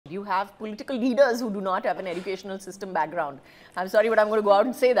You have political leaders who do not have an educational system background. I'm sorry, but I'm going to go out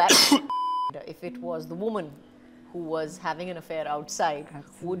and say that. If it was the woman who was having an affair outside,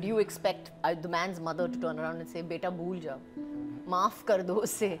 would you expect the man's mother to turn around and say, "Beta, bhul jao, maaf kar do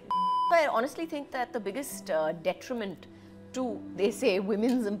usse"? I honestly think that the biggest detriment to, they say,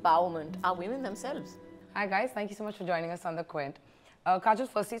 women's empowerment are women themselves. Hi guys, thank you so much for joining us on the Quint. Kajol,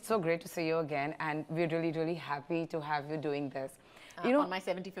 firstly, it's so great to see you again, and we're really, really happy to have you doing this. You know, on my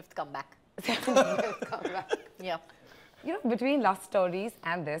 75th comeback. 75th comeback. Yeah. You know, between Lust Stories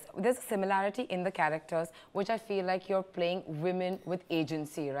and this, there's a similarity in the characters, which I feel like you're playing women with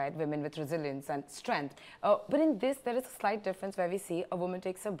agency, right? Women with resilience and strength. But in this, there is a slight difference where we see a woman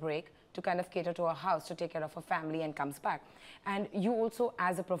takes a break to kind of cater to her house, to take care of her family and comes back. And you also,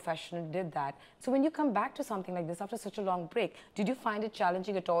 as a professional, did that. So when you come back to something like this after such a long break, did you find it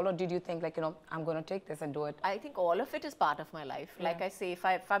challenging at all, or did you think like, you know, I'm going to take this and do it? I think all of it is part of my life. Yeah. Like I say, if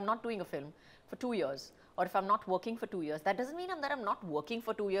I'm not doing a film for 2 years, or if I'm not working for 2 years, that doesn't mean that I'm not working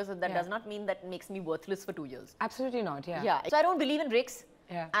for 2 years, and that does not mean that makes me worthless for 2 years. Absolutely not, yeah. Yeah. So I don't believe in breaks.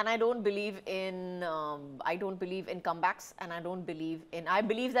 Yeah. And I don't believe in comebacks, and I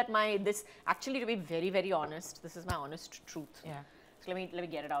believe that actually, to be very, very honest, this is my honest truth. Yeah. So let me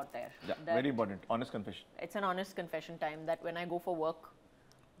get it out there. Yeah, very important. Honest confession. It's an honest confession time that when I go for work,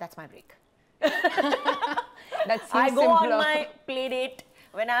 that's my break. I go on my play date.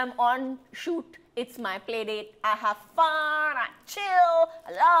 When I'm on shoot, it's my play date. I have fun, I chill,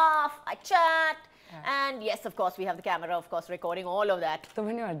 I laugh, I chat. Yeah. And yes, of course, we have the camera, of course, recording all of that. So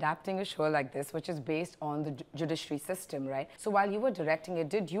when you're adapting a show like this, which is based on the judiciary system, right? So while you were directing it,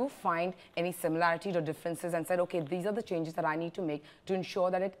 did you find any similarities or differences and said, okay, these are the changes that I need to make to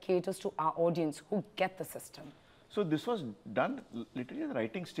ensure that it caters to our audience who get the system? So this was done literally at the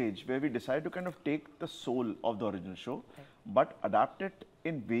writing stage, where we decided to kind of take the soul of the original show, but adapt it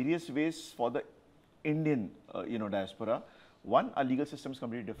in various ways for the Indian, diaspora. One, our legal system is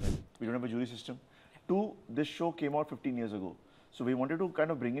completely different. We don't have a jury system. Two, this show came out 15 years ago. So we wanted to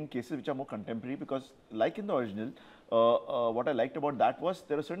kind of bring in cases which are more contemporary, because like in the original, what I liked about that was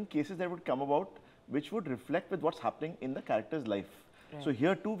there are certain cases that would come about which would reflect with what's happening in the character's life. Right. So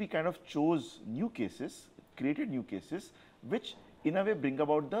here too, we kind of chose new cases, created new cases, which in a way bring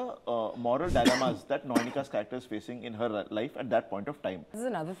about the moral dilemmas that Noinika's character is facing in her life at that point of time. This is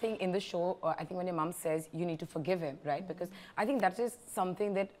another thing in the show, I think when your mom says you need to forgive him, right? Because I think that is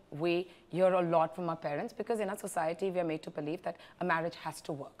something that we hear a lot from our parents, because in our society we are made to believe that a marriage has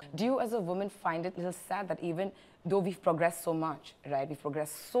to work. Do you as a woman find it a little sad that even though we've progressed so much, right? We've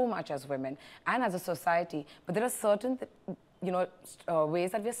progressed so much as women and as a society, but there are certain,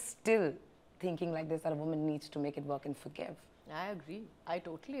 ways that we're still thinking like this, that a woman needs to make it work and forgive. I agree. I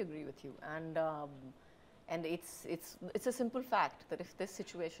totally agree with you. And it's a simple fact that if this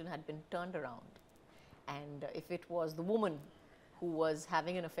situation had been turned around, and if it was the woman who was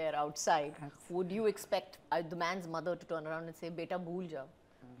having an affair outside, would you expect the man's mother to turn around and say, "Beta, bhul jao,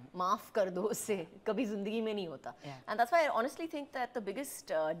 maaf kar do usse, kabhi zindagi mein nahi hota"? And that's why I honestly think that the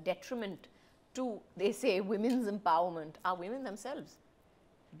biggest detriment to, they say, women's empowerment are women themselves.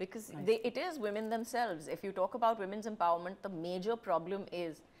 Because it is women themselves. If you talk about women's empowerment, the major problem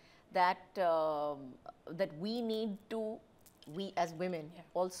is that that we as women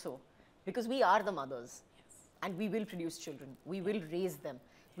also, because we are the mothers, and we will produce children, we will raise them.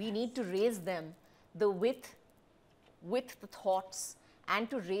 We need to raise them with the thoughts, and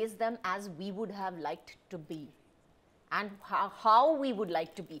to raise them as we would have liked to be, and how we would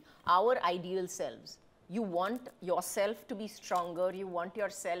like to be, our ideal selves. You want yourself to be stronger, you want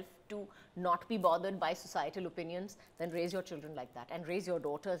yourself to not be bothered by societal opinions, then raise your children like that, and raise your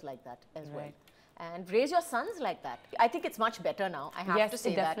daughters like that as well. And raise your sons like that. I think it's much better now, I have to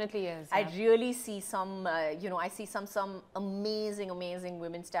say that. Yes, it definitely is. I really see some, I see some amazing, amazing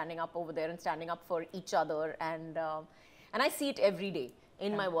women standing up over there and standing up for each other, and I see it every day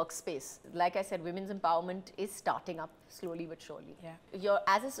in my workspace. Like I said, women's empowerment is starting up slowly but surely.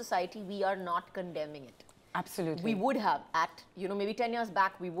 As a society, we are not condemning it. Absolutely. We would have maybe 10 years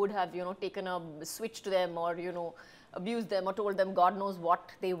back, we would have, taken a switch to them, or, abused them, or told them God knows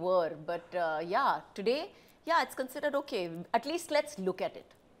what they were. But today, it's considered okay. At least let's look at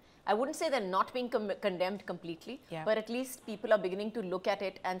it. I wouldn't say they're not being condemned completely, but at least people are beginning to look at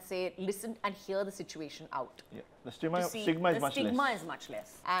it and say, listen and hear the situation out. Yeah. The stigma is much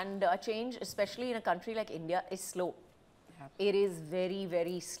less. And a change, especially in a country like India, is slow. It is very,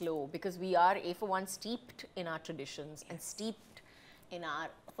 very slow, because we are, for one, steeped in our traditions and steeped in our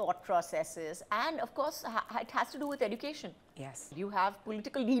thought processes, and of course it has to do with education. Yes. You have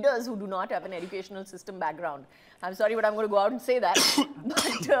political leaders who do not have an educational system background. I'm sorry, but I'm going to go out and say that. But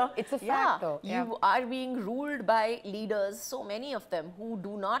it's a fact, yeah, though. Yeah. You are being ruled by leaders, so many of them, who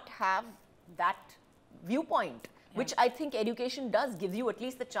do not have that viewpoint, which I think education does give you at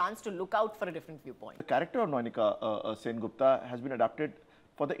least the chance to look out for a different viewpoint. The character of Naunika Sengupta has been adapted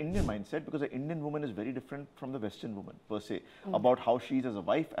for the Indian mindset, because the Indian woman is very different from the Western woman per se, about how she is as a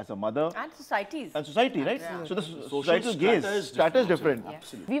wife, as a mother. And societies. And society, right? Yeah. So the societal gaze, strata is different. Yeah.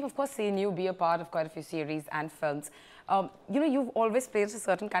 Absolutely. We've of course seen you be a part of quite a few series and films. You know, you've always played a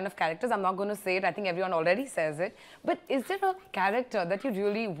certain kind of characters. I'm not going to say it. I think everyone already says it. But is there a character that you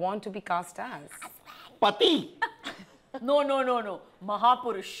really want to be cast as? Pati! No.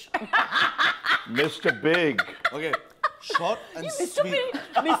 Mahapurush. Mr. Big. Okay, short and Mr. sweet. Big,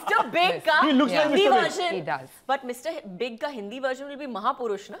 Mr. Big ka He looks like Hindi Mr. Big. version. He does. But Mr. Big ka Hindi version will be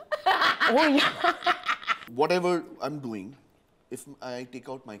Mahapurush, na? Oh, yeah. Whatever I'm doing, if I take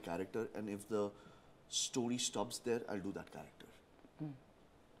out my character and if the story stops there, I'll do that character.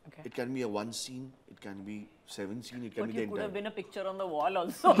 Okay. It can be a 1 scene, it can be 7 scene, it can But be the you could have entire. been a picture on the wall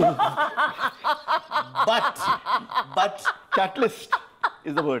also. But Catalyst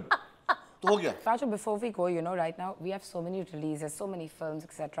is the word. ho gaya. Kajol, before we go, you know, right now we have so many releases, so many films,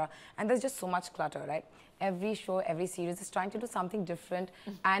 etc. And there's just so much clutter, right? Every show, every series is trying to do something different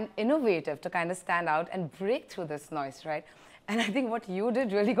and innovative to kind of stand out and break through this noise, right? And I think what you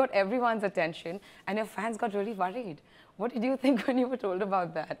did really got everyone's attention, and your fans got really worried. What did you think when you were told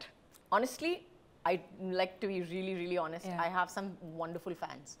about that? Honestly, I like to be really, really honest. Yeah. I have some wonderful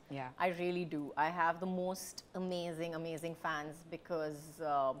fans. Yeah. I really do. I have the most amazing, amazing fans, because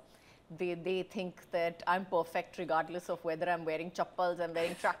they think that I'm perfect regardless of whether I'm wearing chappals, I'm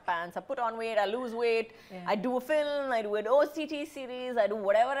wearing track pants, I put on weight, I lose weight, Yeah. I do a film, I do an OTT series, I do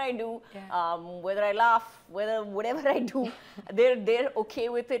whatever I do, Yeah. whether I laugh, whatever I do, they're okay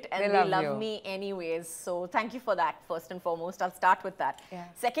with it, and They they love love you. me anyways. So thank you for that, first and foremost. I'll start with that. Yeah.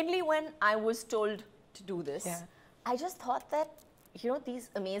 Secondly, when I was told to do this, Yeah. I just thought that, you know, these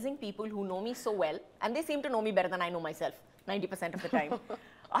amazing people who know me so well, and they seem to know me better than I know myself 90% of the time.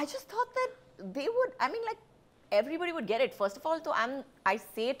 I just thought that they would, I mean, like, everybody would get it. First of all, so I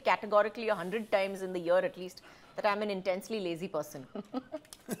say it categorically 100 times in the year at least, that I'm an intensely lazy person. So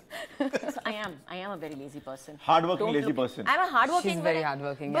I am a very lazy person. Hardworking, Don't lazy look- person. I'm a hardworking. She's but very I-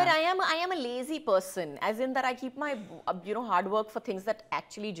 hardworking, But yeah. I am a lazy person, as in that I keep my, you know, hard work for things that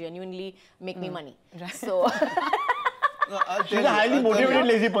actually genuinely make me money. So. No, I'll She's tell a highly I'll tell motivated,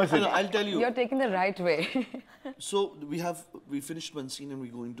 lazy person. No, I'll tell you. You're taking the right way. So we finished one scene and we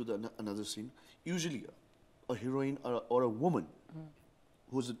go into another scene. Usually, a heroine or a woman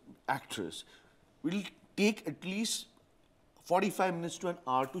who's an actress will take at least 45 minutes to an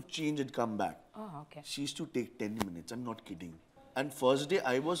hour to change and come back. Oh, okay. She used to take 10 minutes. I'm not kidding. And first day,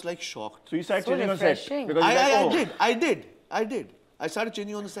 I was like shocked. So you started So changing on set. refreshing. Because you're like, oh, I did. I started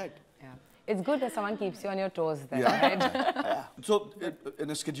changing on the set. Yeah. It's good that someone keeps you on your toes there, Yeah. right? So in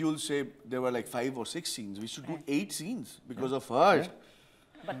a schedule, say there were like 5 or 6 scenes. We should do 8 scenes because of her.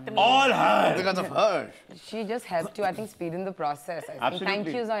 all her. Because of her. She just helped you, I think, speed in the process. I think. Absolutely.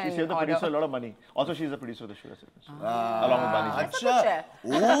 Thank yous are She in saved the order. producer a lot of money. Also, she's the producer of the show. Along with Bani. That's a good chair.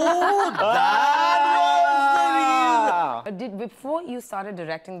 Oh, that was the reason. Before you started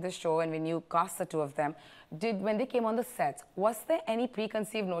directing this show and when you cast the two of them, when they came on the sets, was there any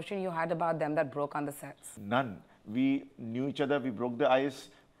preconceived notion you had about them that broke on the sets? None. We knew each other. We broke the ice.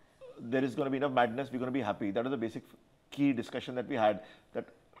 There is going to be enough madness. We're going to be happy. That was the basic key discussion that we had, that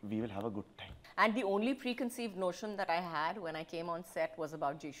we will have a good time. And the only preconceived notion that I had when I came on set was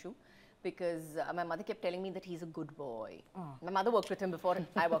about Jisshu, because my mother kept telling me that he's a good boy. My mother worked with him before and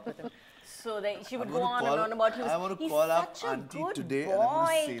I worked with him. So she would go on and on about him. I want to He's call up such a auntie good today boy. and I'm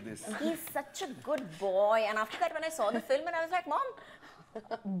going to say this. He's such a good boy. And after that, when I saw the film, and I was like, Mom,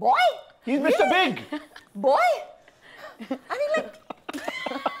 boy? He's Mr. Big. Boy? I mean, like,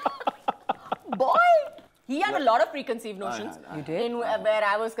 boy? He had a lot of preconceived notions. You did? In where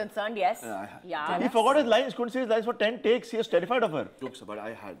I was concerned, yes. Yeah, I had. Yeah. He forgot his lines. Couldn't say his lines for 10 takes. He was terrified of her. Jokes, but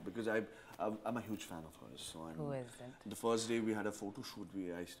I had, because I'm a huge fan of hers. So Who isn't? The first day we had a photo shoot,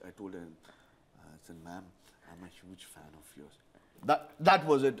 I told her, I said, ma'am, I'm a huge fan of yours. That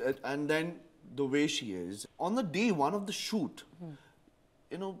was it. And then the way she is. On the day one of the shoot,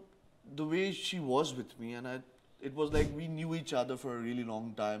 you know, the way she was with me, and it was like we knew each other for a really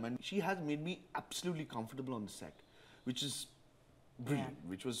long time, and she has made me absolutely comfortable on the set, which is brilliant,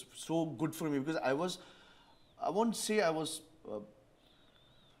 which was so good for me, because I won't say I was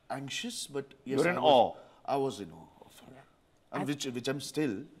anxious, but yes, You're in I awe. was in awe of her. And which I'm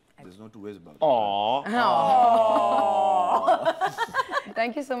still. There's no two ways about it. Aww.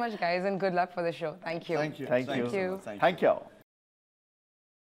 Thank you so much, guys, and good luck for the show. Thank you. Thank you. Thank Thank you. you so much. Thank you.